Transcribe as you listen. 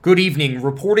Good evening.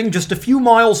 Reporting just a few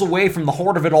miles away from the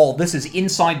heart of it all, this is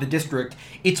Inside the District.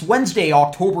 It's Wednesday,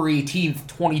 October 18th,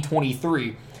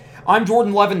 2023. I'm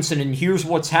Jordan Levinson, and here's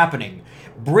what's happening.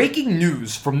 Breaking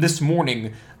news from this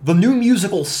morning: the new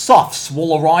musical Suffs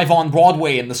will arrive on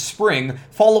Broadway in the spring,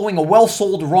 following a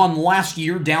well-sold run last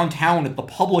year downtown at the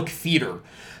Public Theater.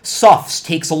 Suffs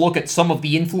takes a look at some of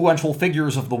the influential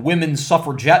figures of the women's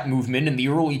suffragette movement in the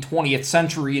early 20th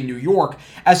century in New York,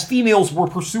 as females were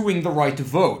pursuing the right to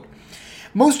vote.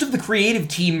 Most of the creative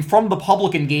team from the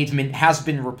public engagement has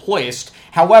been replaced.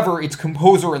 However, its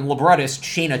composer and librettist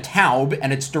Shana Taub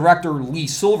and its director Lee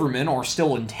Silverman are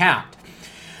still intact.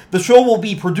 The show will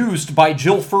be produced by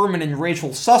Jill Furman and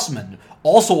Rachel Sussman.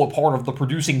 Also a part of the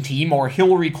producing team are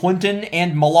Hillary Clinton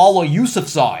and Malala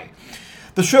Yousafzai.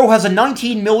 The show has a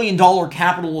 $19 million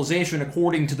capitalization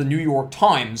according to the New York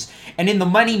Times, and in the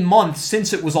many months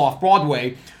since it was off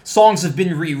Broadway, songs have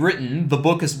been rewritten, the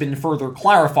book has been further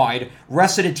clarified,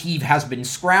 recitative has been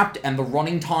scrapped, and the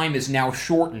running time is now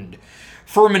shortened.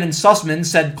 Furman and Sussman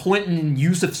said Clinton and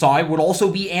Yousafzai would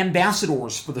also be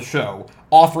ambassadors for the show,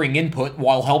 offering input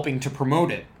while helping to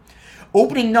promote it.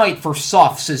 Opening night for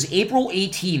Suffs is April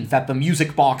 18th at the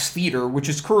Music Box Theater, which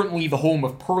is currently the home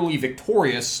of Pearly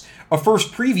Victorious. A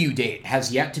first preview date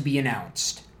has yet to be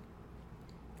announced.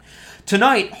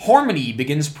 Tonight, Harmony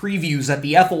begins previews at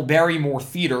the Ethel Barrymore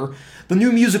Theater. The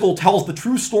new musical tells the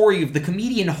true story of the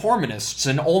Comedian Harmonists,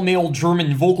 an all-male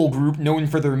German vocal group known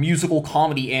for their musical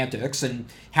comedy antics, and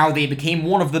how they became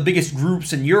one of the biggest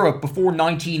groups in Europe before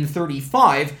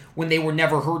 1935, when they were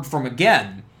never heard from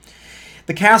again.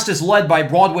 The cast is led by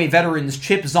Broadway veterans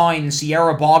Chip Zien,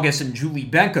 Sierra Boggess, and Julie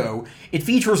Benko. It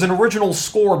features an original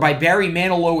score by Barry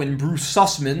Manilow and Bruce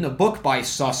Sussman, a book by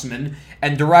Sussman,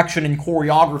 and direction and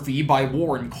choreography by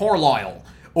Warren Carlyle.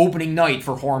 Opening night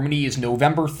for Harmony is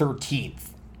November 13th.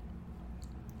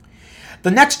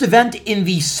 The next event in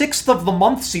the 6th of the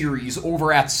Month series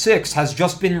over at Six has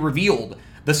just been revealed.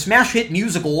 The smash hit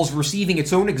musical is receiving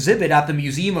its own exhibit at the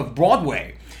Museum of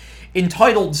Broadway.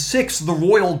 Entitled Six: The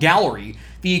Royal Gallery,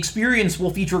 the experience will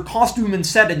feature costume and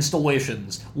set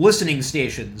installations, listening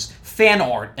stations, fan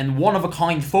art, and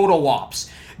one-of-a-kind photo ops.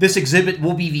 This exhibit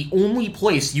will be the only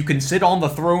place you can sit on the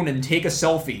throne and take a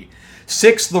selfie.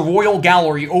 Six: The Royal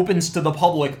Gallery opens to the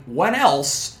public when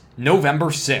else? November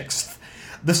 6th.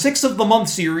 The 6th of the Month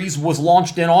series was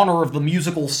launched in honor of the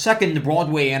musical's second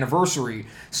Broadway anniversary.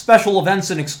 Special events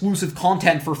and exclusive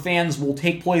content for fans will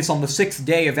take place on the 6th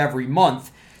day of every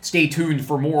month. Stay tuned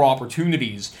for more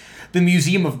opportunities. The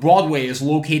Museum of Broadway is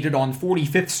located on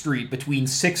 45th Street between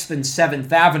 6th and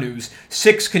 7th Avenues.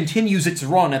 Six continues its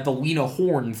run at the Lena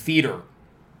Horne Theater.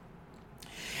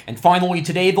 And finally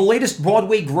today, the latest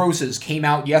Broadway grosses came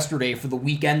out yesterday for the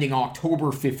week ending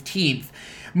October 15th.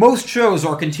 Most shows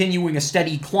are continuing a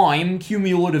steady climb.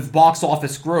 Cumulative box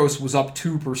office gross was up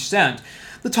 2%.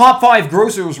 The top 5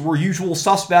 grossers were Usual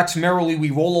Suspects, Merrily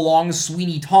We Roll Along,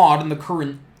 Sweeney Todd, and the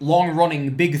current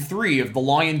long-running Big Three of The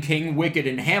Lion King, Wicked,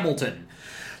 and Hamilton.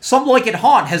 Some Like It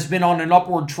Hot has been on an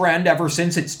upward trend ever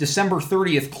since its December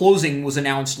 30th closing was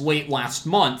announced late last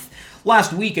month.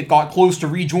 Last week, it got close to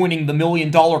rejoining the $1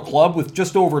 Million Club with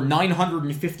just over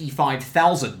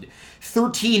 $955,000.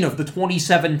 13 of the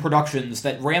 27 productions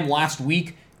that ran last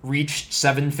week reached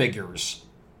 7 figures.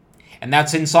 And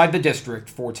that's Inside the District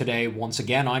for today. Once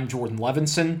again, I'm Jordan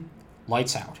Levinson.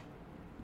 Lights out.